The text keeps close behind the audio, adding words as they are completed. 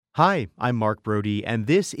Hi, I'm Mark Brody, and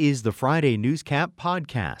this is the Friday Newscap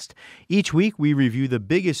podcast. Each week, we review the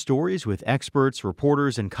biggest stories with experts,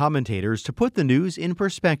 reporters, and commentators to put the news in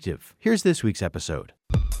perspective. Here's this week's episode.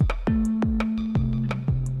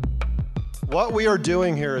 What we are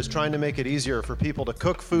doing here is trying to make it easier for people to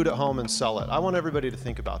cook food at home and sell it. I want everybody to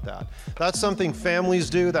think about that. That's something families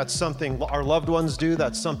do. That's something our loved ones do.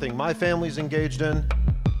 That's something my family's engaged in.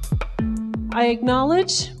 I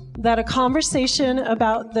acknowledge that a conversation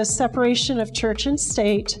about the separation of church and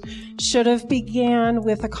state should have began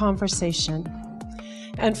with a conversation.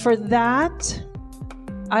 And for that,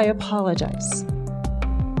 I apologize.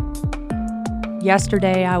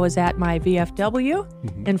 Yesterday, I was at my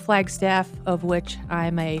VFW in Flagstaff, of which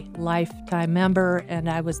I'm a lifetime member, and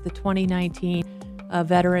I was the 2019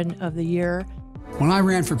 Veteran of the Year. When I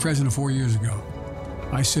ran for president 4 years ago,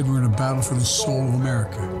 I said we're in a battle for the soul of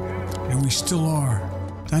America, and we still are.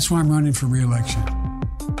 That's why I'm running for reelection.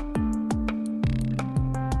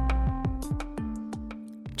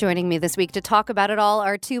 Joining me this week to talk about it all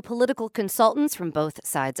are two political consultants from both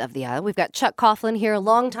sides of the aisle. We've got Chuck Coughlin here, a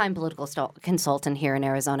longtime political consultant here in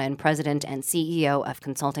Arizona and president and CEO of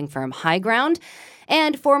consulting firm HighGround,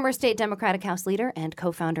 and former state Democratic House leader and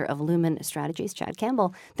co-founder of Lumen Strategies, Chad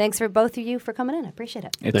Campbell. Thanks for both of you for coming in. I appreciate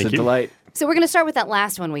it. It's a delight. So we're going to start with that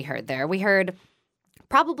last one we heard there. We heard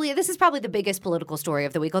this is probably the biggest political story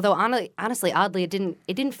of the week, although honestly, oddly, it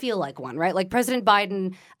didn't feel like one, right? Like President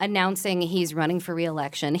Biden announcing he's running for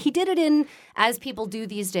re-election. He did it in, as people do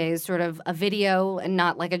these days, sort of a video and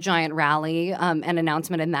not like a giant rally, an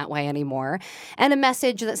announcement in that way anymore. And a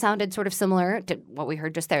message that sounded sort of similar to what we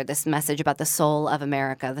heard just there, this message about the soul of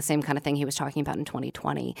America, the same kind of thing he was talking about in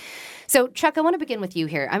 2020. So, Chuck, I want to begin with you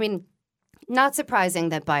here. I mean, not surprising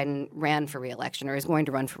that Biden ran for re-election or is going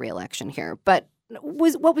to run for re-election here, but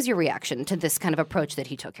what was your reaction to this kind of approach that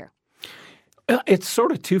he took here? It's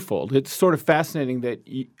sort of twofold. It's sort of fascinating that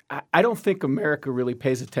I don't think America really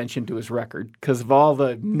pays attention to his record because of all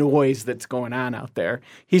the noise that's going on out there.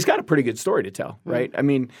 He's got a pretty good story to tell, right? I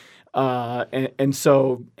mean, and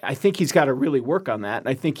so I think he's got to really work on that. And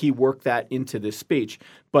I think he worked that into this speech.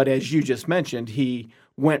 But as you just mentioned, he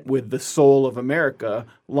went with the soul of America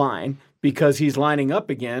line because he's lining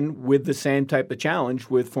up again with the same type of challenge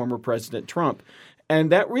with former President Trump.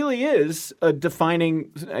 And that really is a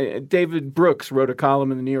defining David Brooks wrote a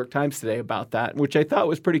column in the New York Times today about that, which I thought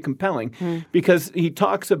was pretty compelling because he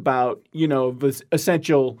talks about, the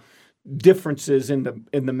essential differences in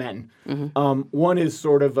the men. One is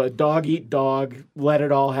sort of a dog eat dog, let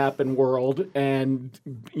it all happen world. And,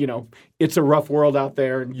 it's a rough world out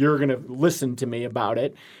there and you're going to listen to me about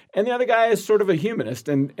it. And the other guy is sort of a humanist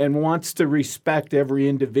and wants to respect every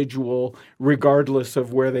individual regardless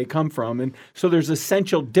of where they come from. And so there's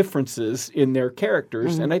essential differences in their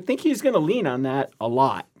characters. And I think he's going to lean on that a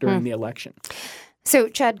lot during the election. So,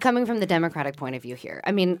 Chad, coming from the Democratic point of view here,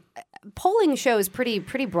 I mean, polling shows pretty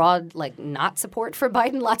broad, not support for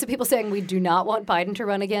Biden. Lots of people saying we do not want Biden to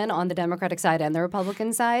run again on the Democratic side and the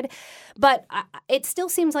Republican side. But it still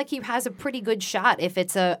seems like he has a pretty good shot if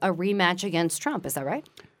it's a rematch against Trump. Is that right?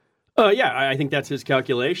 Yeah, I think that's his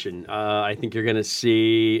calculation. I think you're going to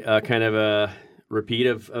see kind of a repeat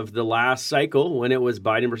of the last cycle when it was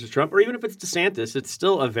Biden versus Trump, or even if it's DeSantis, it's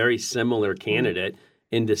still a very similar candidate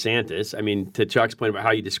in DeSantis. I mean, to Chuck's point about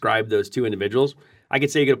how you describe those two individuals, I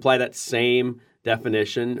could say you could apply that same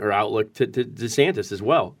definition or outlook to DeSantis as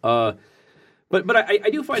well. But I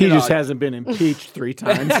do find he it just odd. hasn't been impeached 3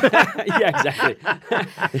 times. Yeah,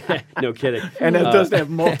 exactly. No kidding. And it does have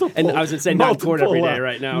multiple. And I was going to say not in court every day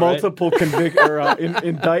right now. Multiple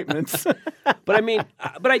indictments. But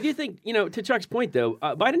I do think, to Chuck's point, though,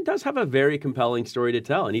 Biden does have a very compelling story to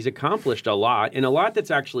tell, and he's accomplished a lot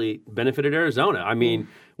that's actually benefited Arizona. I mean,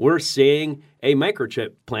 we're seeing a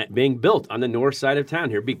microchip plant being built on the north side of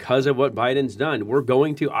town here because of what Biden's done. We're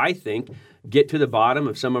going to, I think, get to the bottom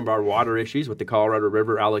of some of our water issues with the Colorado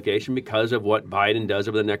River allocation because of what Biden does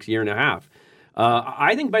over the next year and a half.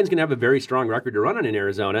 I think Biden's going to have a very strong record to run on in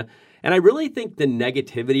Arizona. And I really think the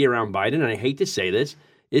negativity around Biden, and I hate to say this,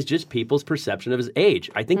 is just people's perception of his age.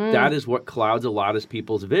 I think that is what clouds a lot of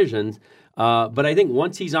people's visions. But I think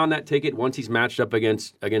once he's on that ticket, once he's matched up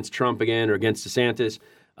against Trump again or against DeSantis,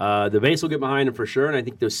 the base will get behind him for sure. And I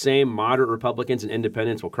think those same moderate Republicans and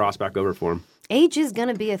independents will cross back over for him. Age is going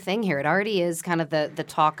to be a thing here. It already is kind of the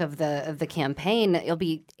talk of the campaign. It'll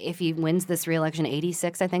be, if he wins this re-election,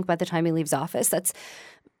 86, I think, by the time he leaves office.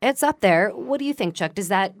 It's up there. What do you think, Chuck? Does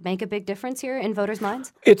that make a big difference here in voters'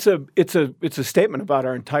 minds? It's a statement about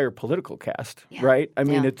our entire political cast, right? I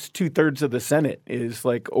mean, it's 2/3 of the Senate is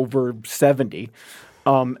like over 70.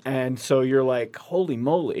 And so you're like, holy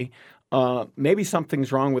moly. maybe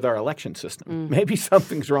something's wrong with our election system. Maybe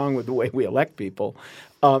something's wrong with the way we elect people,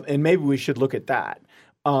 and maybe we should look at that.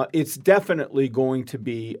 It's definitely going to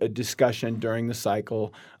be a discussion during the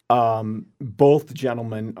cycle. Both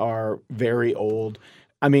gentlemen are very old.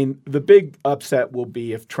 I mean, the big upset will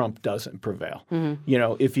be if Trump doesn't prevail. You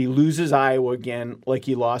know, if he loses Iowa again, like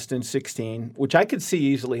he lost in 2016, which I could see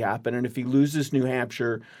easily happen, and if he loses New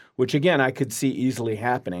Hampshire, which again I could see easily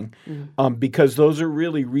happening, because those are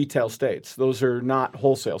really retail states. Those are not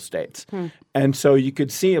wholesale states. And so you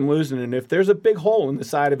could see him losing. And if there's a big hole in the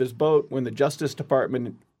side of his boat when the Justice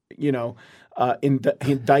Department, you know,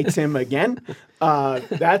 indicts him again,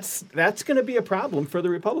 that's going to be a problem for the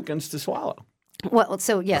Republicans to swallow. Well,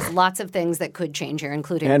 so yes, lots of things that could change here,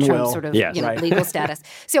 including And Trump's will. sort of Yes. you know, Right. legal status.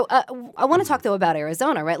 So I want to talk, though, about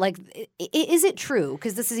Arizona, right? Like, is it true,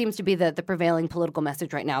 because this seems to be the prevailing political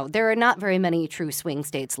message right now, there are not very many true swing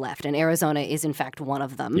states left, and Arizona is, in fact, one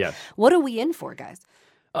of them. Yes. What are we in for, guys?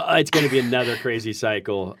 It's going to be another crazy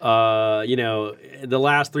cycle. You know, the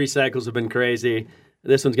last 3 cycles have been crazy.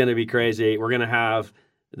 This one's going to be crazy. We're going to have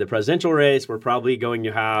the presidential race. We're probably going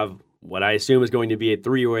to have what I assume is going to be a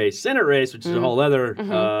 3-way Senate race, which is a whole other,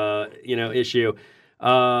 you know, issue.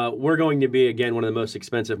 We're going to be, again, one of the most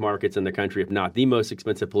expensive markets in the country, if not the most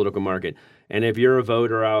expensive political market. And if you're a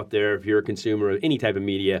voter out there, if you're a consumer of any type of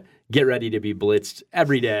media, get ready to be blitzed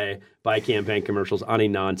every day by campaign commercials on a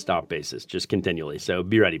nonstop basis, just continually. So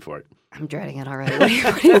be ready for it. I'm dreading it already.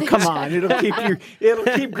 What do you think? Come on, it'll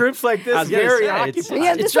keep groups like this very occupied.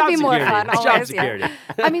 Yeah, this would be more fun. It's job always, security.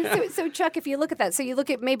 Yeah. I mean, so Chuck, if you look at that, so you look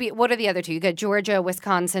at maybe what are the other two? You got Georgia,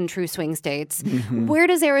 Wisconsin, true swing states. Where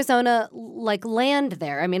does Arizona like land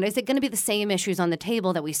there? I mean, is it going to be the same issues on the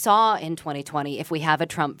table that we saw in 2020 if we have a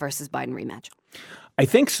Trump versus Biden rematch? I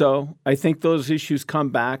think so. I think those issues come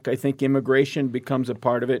back. I think immigration becomes a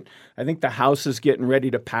part of it. I think the House is getting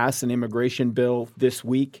ready to pass an immigration bill this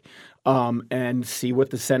week. And see what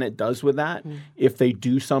the Senate does with that. If they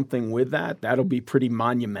do something with that, that'll be pretty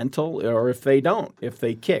monumental. Or if they don't, if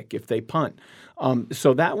they kick, if they punt.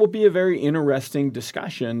 So that will be a very interesting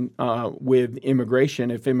discussion with immigration,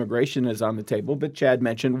 if immigration is on the table. But Chad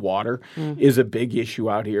mentioned water is a big issue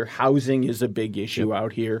out here. Housing is a big issue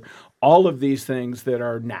out here. All of these things that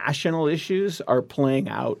are national issues are playing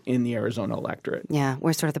out in the Arizona electorate. Yeah,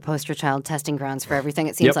 we're sort of the poster child testing grounds for everything,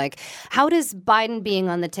 it seems like. How does Biden being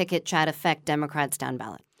on the ticket, Chad, affect Democrats down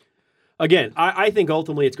ballot? Again, I think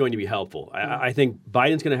ultimately it's going to be helpful. I think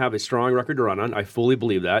Biden's going to have a strong record to run on. I fully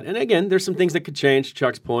believe that. And again, there's some things that could change.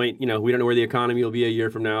 Chuck's point, you know, we don't know where the economy will be a year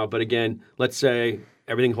from now. But again, let's say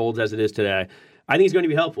everything holds as it is today. I think he's going to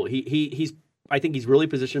be helpful. I think he's really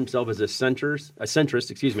positioned himself as a centrist,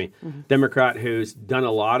 Democrat who's done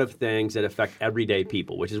a lot of things that affect everyday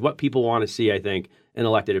people, which is what people want to see, I think, in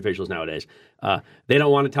elected officials nowadays. They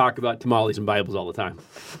don't want to talk about tamales and Bibles all the time.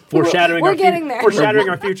 Foreshadowing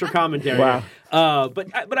our future commentary. Wow. But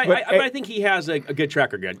I think he has a good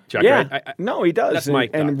track record, Chuck. Yeah, right? no, he does. That's my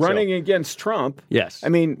thought, and running against Trump. Yes. I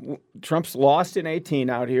mean, Trump's lost in 18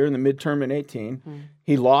 out here in the midterm in 18.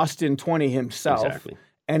 He lost in 20 himself. Exactly.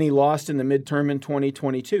 And he lost in the midterm in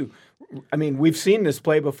 2022. I mean, we've seen this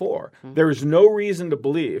play before. There is no reason to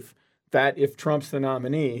believe that if Trump's the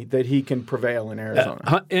nominee, that he can prevail in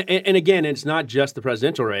Arizona. And again, it's not just the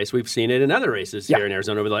presidential race. We've seen it in other races here in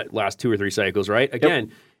Arizona over the last 2 or 3 cycles, right?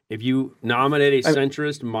 Again, if you nominate a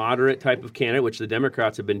centrist, moderate type of candidate, which the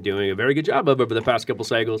Democrats have been doing a very good job of over the past couple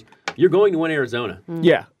cycles, you're going to win Arizona.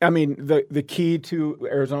 Yeah. I mean, the key to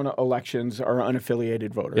Arizona elections are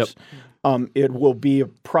unaffiliated voters. It will be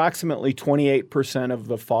approximately 28% of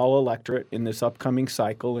the fall electorate in this upcoming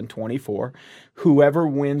cycle in 24. Whoever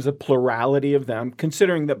wins a plurality of them,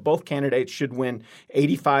 considering that both candidates should win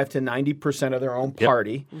 85 to 90% of their own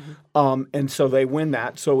party, and so they win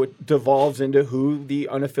that. So it devolves into who the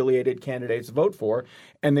unaffiliated candidates vote for.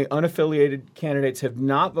 And the unaffiliated candidates have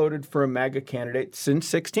not voted for a MAGA candidate since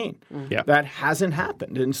 16. That hasn't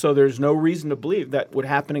happened. And so there's no reason to believe that would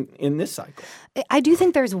happen in this cycle. I do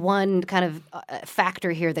think there's one kind of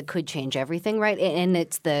factor here that could change everything, right? And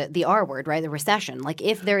it's the R word, right? The recession. Like,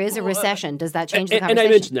 if there is a recession, does that change the conversation? And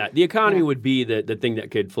I mentioned that. The economy would be the thing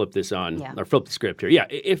that could flip this on, or flip the script here. Yeah,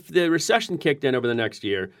 if the recession kicked in over the next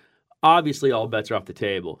year, obviously all bets are off the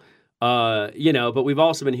table. But we've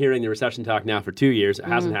also been hearing the recession talk now for 2 years. It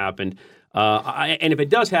hasn't happened. And if it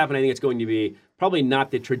does happen, I think it's going to be probably not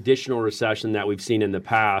the traditional recession that we've seen in the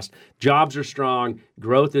past. Jobs are strong.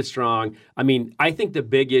 Growth is strong. I mean, I think the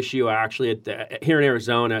big issue actually here in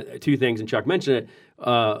Arizona, 2 things, and Chuck mentioned it,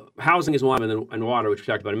 housing is one, and water, which we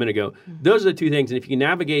talked about a minute ago. Those are the 2 things. And if you can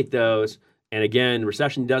navigate those, and again,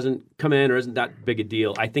 recession doesn't come in or isn't that big a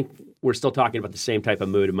deal, I think we're still talking about the same type of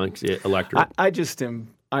mood amongst the electorate.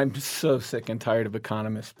 I'm so sick and tired of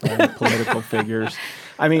economists playing political figures.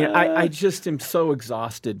 I mean, I just am so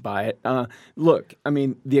exhausted by it. Look, I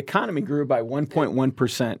mean, the economy grew by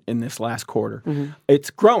 1.1% in this last quarter. It's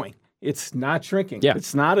growing. It's not shrinking. Yeah,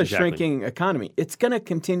 it's not a shrinking economy. It's going to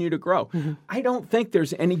continue to grow. I don't think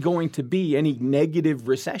there's going to be any negative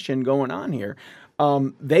recession going on here.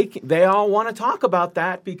 They all want to talk about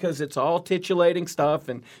that because it's all titulating stuff,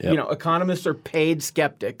 and economists are paid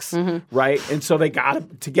skeptics, right? And so they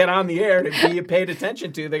got to get on the air to be paid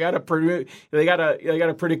attention to. They got to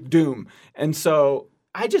predict doom, and so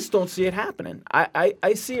I just don't see it happening.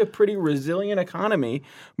 I see a pretty resilient economy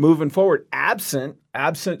moving forward, absent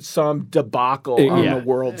some debacle on the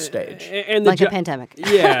world stage, and like a pandemic.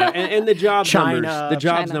 And the jobs China, numbers. The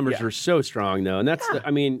jobs numbers are so strong, though, and that's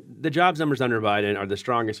the jobs numbers under Biden are the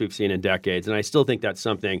strongest we've seen in decades, and I still think that's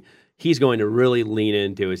something he's going to really lean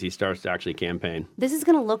into as he starts to actually campaign. This is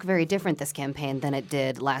going to look very different, this campaign, than it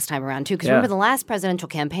did last time around, too. Because remember, the last presidential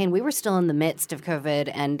campaign, we were still in the midst of COVID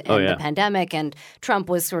and the pandemic, and Trump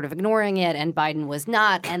was sort of ignoring it, and Biden was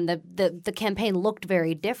not, and the campaign looked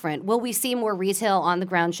very different. Will we see more retail on the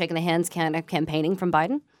ground shaking the hands kind of campaigning from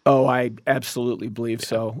Biden? Oh, I absolutely believe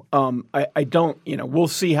so. I don't, we'll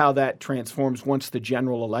see how that transforms once the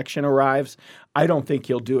general election arrives. I don't think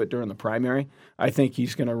he'll do it during the primary. I think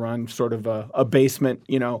he's going to run sort of a basement,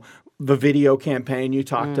 the video campaign you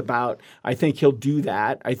talked about. I think he'll do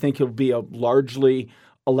that. I think he'll be a largely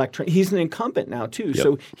he's an incumbent now, too.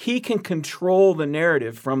 So he can control the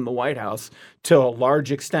narrative from the White House to a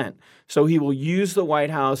large extent. So he will use the White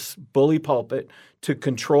House bully pulpit to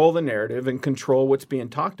control the narrative and control what's being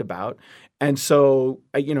talked about. And so,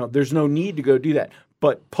 there's no need to go do that.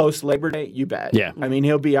 But post-Labor Day, you bet. Yeah. I mean,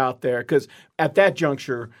 he'll be out there because at that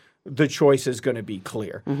juncture, the choice is going to be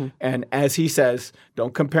clear. And as he says,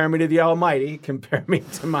 don't compare me to the Almighty, compare me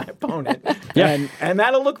to my opponent. And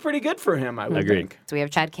that'll look pretty good for him, I would think. So we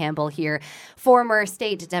have Chad Campbell here, former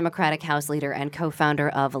state Democratic House leader and co-founder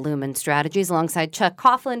of Lumen Strategies, alongside Chuck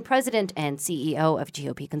Coughlin, president and CEO of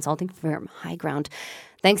GOP consulting firm HighGround.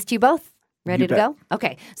 Thanks to you both. Ready to go?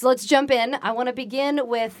 Okay, so let's jump in. I want to begin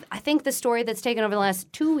with, I think, the story that's taken over the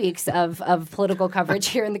last 2 weeks of political coverage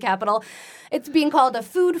here in the Capitol. It's being called a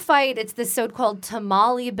food fight. It's this so-called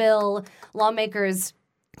tamale bill. Lawmakers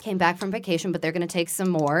came back from vacation, but they're going to take some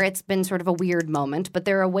more. It's been sort of a weird moment, but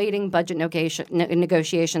they're awaiting budget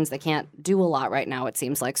negotiations. They can't do a lot right now, it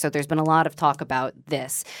seems like. So there's been a lot of talk about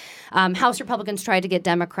this. House Republicans tried to get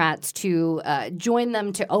Democrats to join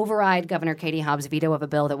them to override Governor Katie Hobbs' veto of a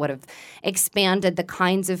bill that would have expanded the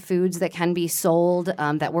kinds of foods that can be sold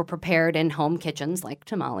that were prepared in home kitchens, like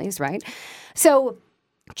tamales, right? So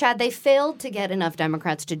Chad, they failed to get enough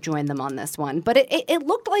Democrats to join them on this one. But it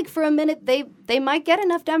looked like for a minute they might get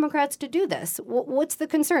enough Democrats to do this. What's the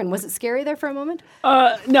concern? Was it scary there for a moment?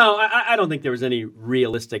 No, I don't think there was any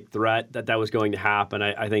realistic threat that was going to happen.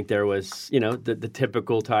 I think there was, the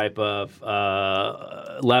typical type of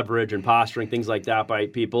leverage and posturing, things like that by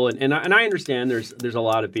people. And I understand there's a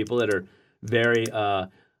lot of people that are very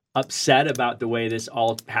upset about the way this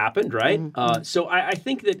all happened, right? So I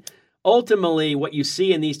think that ultimately, what you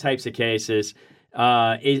see in these types of cases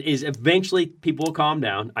is eventually people will calm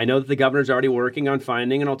down. I know that the governor's already working on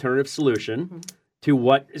finding an alternative solution to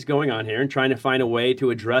what is going on here and trying to find a way to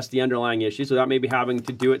address the underlying issues without maybe having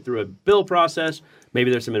to do it through a bill process. Maybe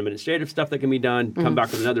there's some administrative stuff that can be done, come back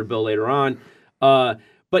with another bill later on.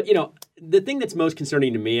 But, the thing that's most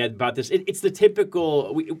concerning to me about this, it's the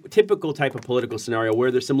typical type of political scenario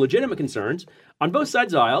where there's some legitimate concerns on both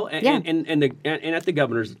sides of the aisle and at the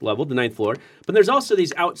governor's level, the ninth floor. But there's also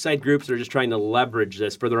these outside groups that are just trying to leverage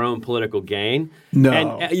this for their own political gain. No,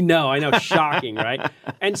 I know, shocking, right?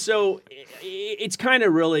 And so it's kind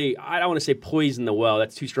of really, I don't want to say poison the well.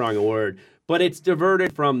 That's too strong a word. But it's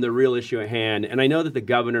diverted from the real issue at hand. And I know that the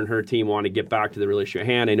governor and her team want to get back to the real issue at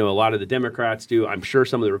hand. I know a lot of the Democrats do. I'm sure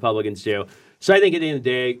some of the Republicans do. So I think at the end of the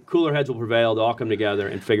day, cooler heads will prevail. They'll all come together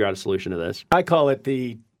and figure out a solution to this. I call it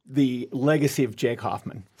the legacy of Jake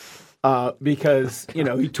Hoffman. Because,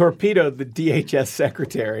 he torpedoed the DHS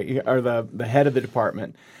secretary or the head of the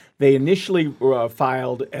department. They initially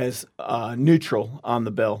filed as neutral on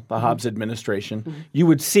the bill, the Hobbs administration. You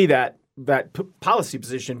would see that policy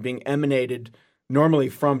position being emanated normally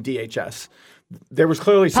from DHS. There was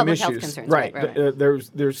clearly some Public issues, health concerns, right?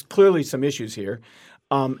 There's clearly some issues here,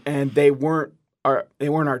 and they weren't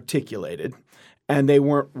articulated, and they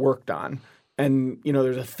weren't worked on. And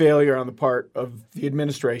there's a failure on the part of the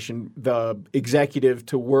administration, the executive,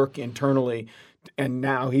 to work internally. And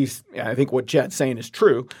now I think what Chad's saying is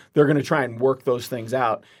true. They're going to try and work those things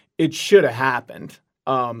out. It should have happened.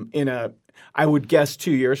 I would guess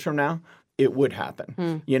 2 years from now, it would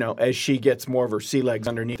happen. As she gets more of her sea legs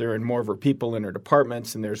underneath her and more of her people in her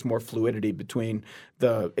departments, and there's more fluidity between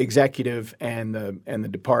the executive and the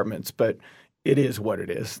departments. But it is what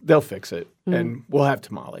it is. They'll fix it, and we'll have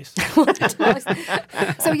tamales.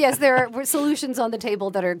 So, yes, there are solutions on the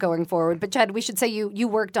table that are going forward. But, Chad, we should say you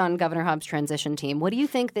worked on Governor Hobbs' transition team. What do you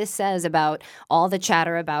think this says about all the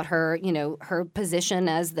chatter about her, her position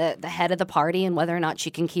as the head of the party and whether or not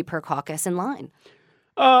she can keep her caucus in line?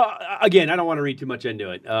 Again, I don't want to read too much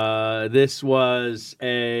into it. This was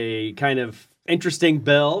a kind of interesting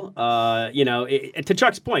bill. To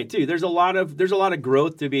Chuck's point, too, there's a lot of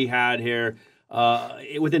growth to be had here.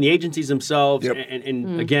 Within the agencies themselves,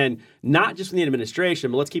 and again, not just in the administration,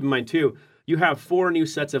 but let's keep in mind, too, you have 4 new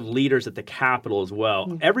sets of leaders at the Capitol as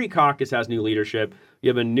well. Every caucus has new leadership. You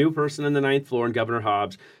have a new person on the 9th floor in Governor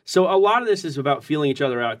Hobbs. So a lot of this is about feeling each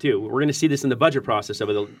other out, too. We're going to see this in the budget process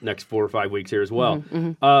over the next 4 or 5 weeks here as well.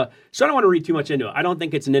 So I don't want to read too much into it. I don't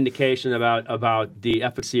think it's an indication about the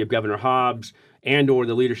efficacy of Governor Hobbs and or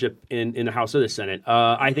the leadership in the House or the Senate.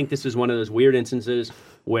 I think this is one of those weird instances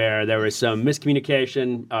where there was some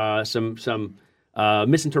miscommunication, some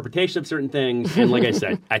misinterpretation of certain things. And like I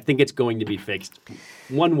said, I think it's going to be fixed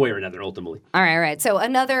one way or another ultimately. All right. So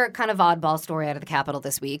another kind of oddball story out of the Capitol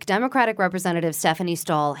this week. Democratic Representative Stephanie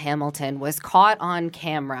Stahl Hamilton was caught on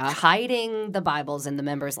camera hiding the Bibles in the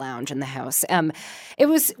members' lounge in the House. It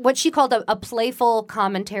was what she called a playful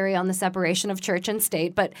commentary on the separation of church and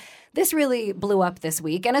state, but this really blew up this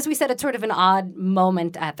week. And as we said, it's sort of an odd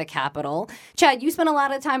moment at the Capitol. Chad, you spent a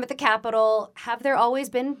lot of time at the Capitol. Have there always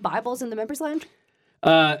been Bibles in the members' lounge?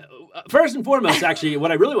 First and foremost, actually, what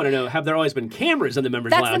I really want to know, have there always been cameras in the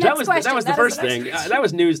members' lounge? That was the first thing. That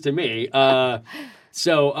was news to me. I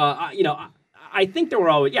think there were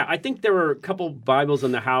I think there were a couple Bibles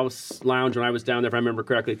in the House lounge when I was down there, if I remember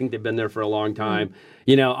correctly. I think they've been there for a long time.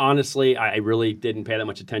 Honestly, I really didn't pay that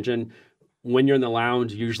much attention. When you're in the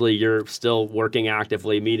lounge, usually you're still working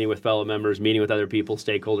actively, meeting with fellow members, meeting with other people,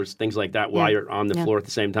 stakeholders, things like that while you're on the floor at the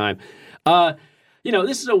same time.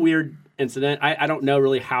 This is a weird incident. I don't know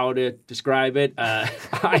really how to describe it.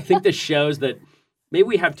 I think this shows that maybe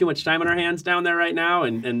we have too much time on our hands down there right now,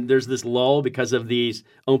 and there's this lull because of these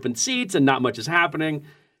open seats and not much is happening.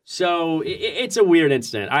 So it's a weird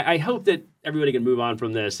incident. I hope that everybody can move on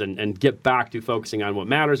from this and get back to focusing on what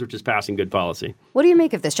matters, which is passing good policy. What do you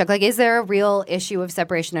make of this, Chuck? Is there a real issue of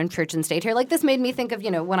separation of church and state here? This made me think of,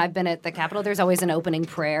 when I've been at the Capitol, there's always an opening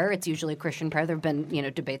prayer. It's usually a Christian prayer. There have been,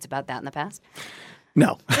 debates about that in the past.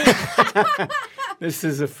 No. This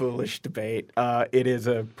is a foolish debate. It is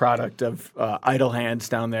a product of idle hands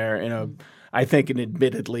down there I think an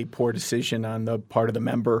admittedly poor decision on the part of the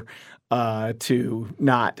member to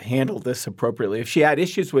not handle this appropriately. If she had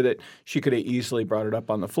issues with it, she could have easily brought it up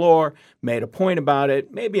on the floor, made a point about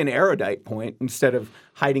it, maybe an erudite point, instead of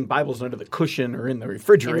hiding Bibles under the cushion or in the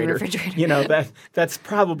refrigerator. That's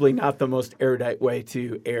probably not the most erudite way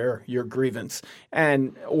to air your grievance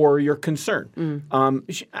or your concern.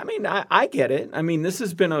 I get it. This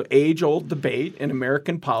has been an age-old debate in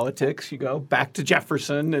American politics. You go back to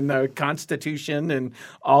Jefferson and the Constitution and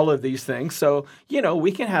all of these things. So,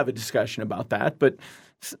 we can have a discussion about that, but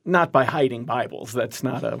not by hiding Bibles. That's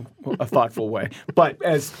not a thoughtful way. But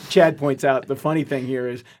as Chad points out, the funny thing here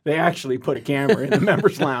is they actually put a camera in the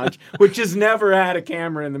members' lounge, which has never had a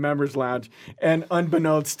camera in the members' lounge. And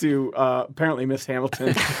unbeknownst to apparently Miss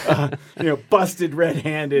Hamilton, busted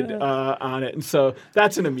red-handed on it. And so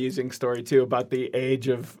that's an amusing story, too, about the age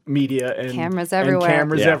of media and cameras everywhere.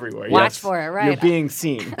 Watch for it, right? You're being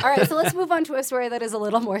seen. All right, so let's move on to a story that is a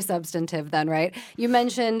little more substantive then, right? You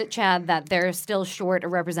mentioned, Chad, that they're still short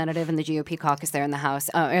a representative in the GOP caucus there in the House.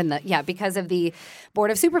 Because of the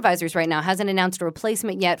Board of Supervisors right now hasn't announced a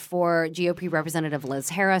replacement yet for GOP Representative Liz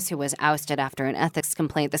Harris, who was ousted after an ethics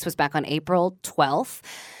complaint. This was back on April 12th.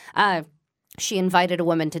 She invited a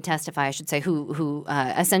woman to testify, I should say, who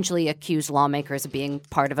essentially accused lawmakers of being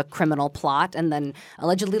part of a criminal plot and then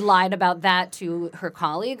allegedly lied about that to her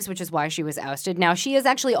colleagues, which is why she was ousted. Now, she is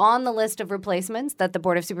actually on the list of replacements that the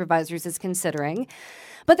Board of Supervisors is considering.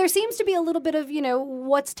 But there seems to be a little bit of,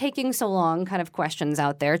 what's taking so long kind of questions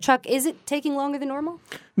out there. Chuck, is it taking longer than normal?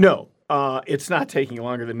 No. It's not taking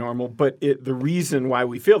longer than normal, but the reason why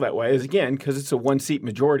we feel that way is, again, because it's a one-seat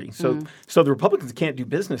majority. So the Republicans can't do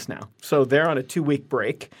business now. So they're on a 2-week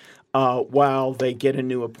break while they get a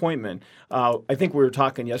new appointment. I think we were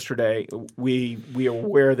talking yesterday. We are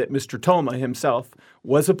aware that Mr. Toma himself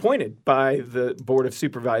was appointed by the Board of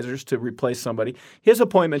Supervisors to replace somebody. His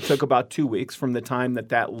appointment took about 2 weeks from the time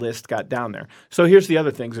that list got down there. So here's the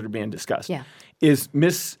other things that are being discussed. Yeah. Is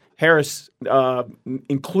Miss Harris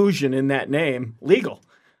inclusion in that name legal?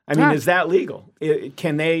 I mean, is that legal?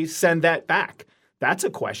 Can they send that back? That's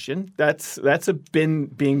a question. That's been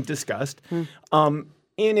being discussed.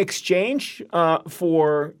 In exchange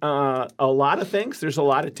for a lot of things, there's a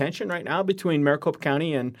lot of tension right now between Maricopa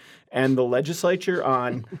County and the legislature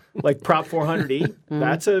on like Prop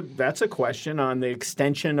 400E. That's a question on the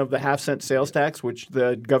extension of the half-cent sales tax, which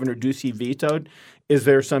the Governor Ducey vetoed. Is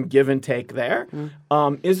there some give and take there?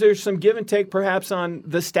 Is there some give and take perhaps on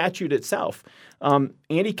the statute itself?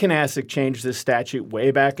 Andy Kanasic changed this statute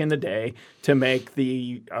way back in the day to make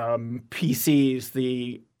the PCs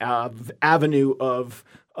the avenue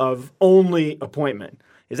of only appointment.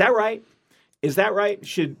 Is that right? Is that right?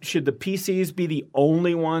 Should the PCs be the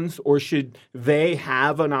only ones, or should they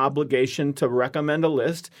have an obligation to recommend a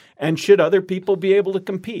list? And should other people be able to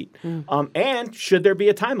compete? And should there be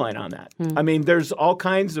a timeline on that? I mean, there's all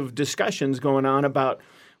kinds of discussions going on about,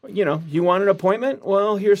 you want an appointment?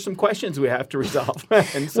 Well, here's some questions we have to resolve.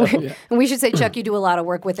 And we should say, Chuck, you do a lot of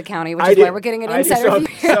work with the county, which is why we're getting an insider view.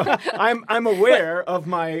 So I'm aware of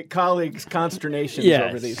my colleagues' consternations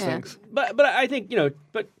over these things. But I think,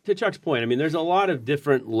 but to Chuck's point, I mean, there's a lot of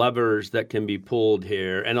different levers that can be pulled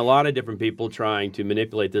here, and a lot of different people trying to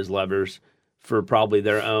manipulate those levers for probably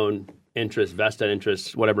their own interests, vested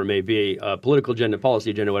interests, whatever it may be, political agenda, policy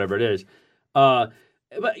agenda, whatever it is.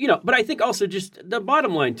 But I think also just the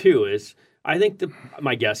bottom line, too, is I think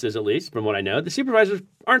my guess is, at least from what I know, the supervisors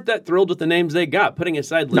aren't that thrilled with the names they got. Putting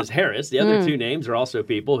aside Liz Harris, the other two names are also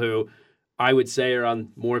people who I would say are on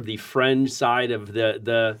more of the fringe side of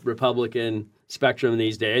the Republican spectrum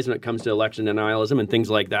these days when it comes to election denialism and things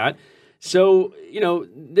like that. So,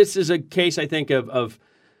 this is a case, I think, of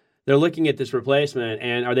they're looking at this replacement,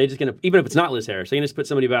 and are they just going to, even if it's not Liz Harris, they're going to just put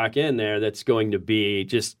somebody back in there that's going to be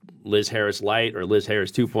just Liz Harris Light or Liz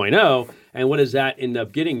Harris 2.0, and what does that end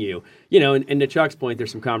up getting you? And to Chuck's point,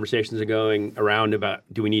 there's some conversations going around about,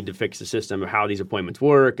 do we need to fix the system of how these appointments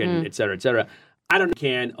work, and et cetera, et cetera. I don't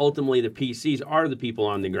know. Ultimately, the PCs are the people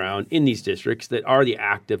on the ground in these districts that are the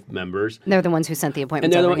active members. They're the ones who sent the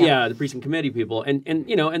appointments. And they're the precinct committee people, and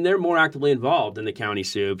they're more actively involved in the county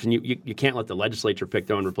soups. And you can't let the legislature pick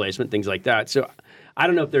their own replacement, things like that. So I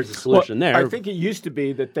don't know if there's a solution there. I think it used to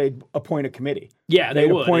be that they'd appoint a committee. Yeah,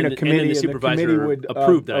 they'd would appoint a committee, and then the supervisor would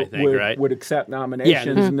approve that. I think right would accept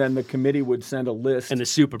nominations, and then the committee would send a list, and the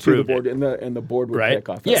soup approved to the board, and the board would pick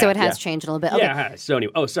off. So it has changed a little bit. Okay. Yeah. So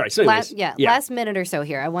anyway, last minute or so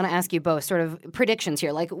here. I want to ask you both sort of predictions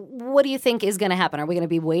here. Like, what do you think is going to happen? Are we going to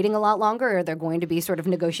be waiting a lot longer, or are there going to be sort of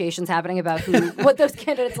negotiations happening about what those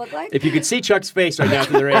candidates look like? If you could see Chuck's face right now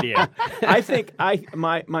through the radio, I think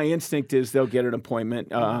my instinct is they'll get an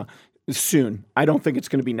appointment soon. I don't think it's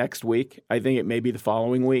going to be next week. I think it may be the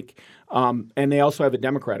following week. And they also have a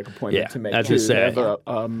Democratic appointment to make. They have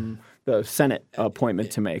the Senate appointment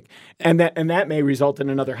to make, and that may result in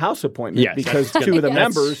another House appointment because two of the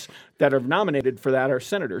members that are nominated for that are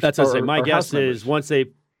senators. That's what I say. My guess is once they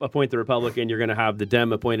appoint the Republican, you're going to have the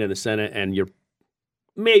Dem appointed in the Senate, and you're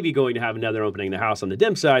maybe going to have another opening in the House on the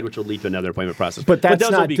Dem side, which will lead to another appointment process. But that's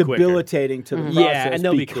not debilitating to the process, and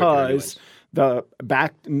they'll because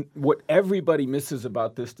what everybody misses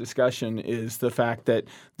about this discussion is the fact that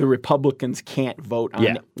the Republicans can't vote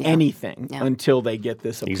on anything until they get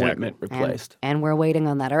this appointment replaced. And we're waiting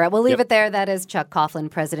on that. All right, we'll leave it there. That is Chuck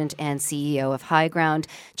Coughlin, President and CEO of HighGround,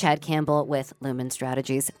 Chad Campbell with Lumen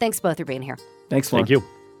Strategies. Thanks both for being here. Thanks, Lauren. Thank you.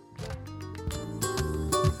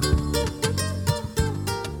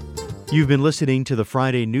 You've been listening to the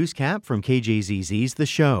Friday Newscap from KJZZ's The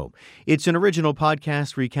Show. It's an original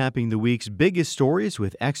podcast recapping the week's biggest stories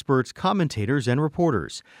with experts, commentators, and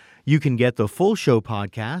reporters. You can get the full show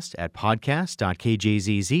podcast at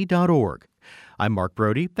podcast.kjzz.org. I'm Mark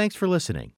Brody. Thanks for listening.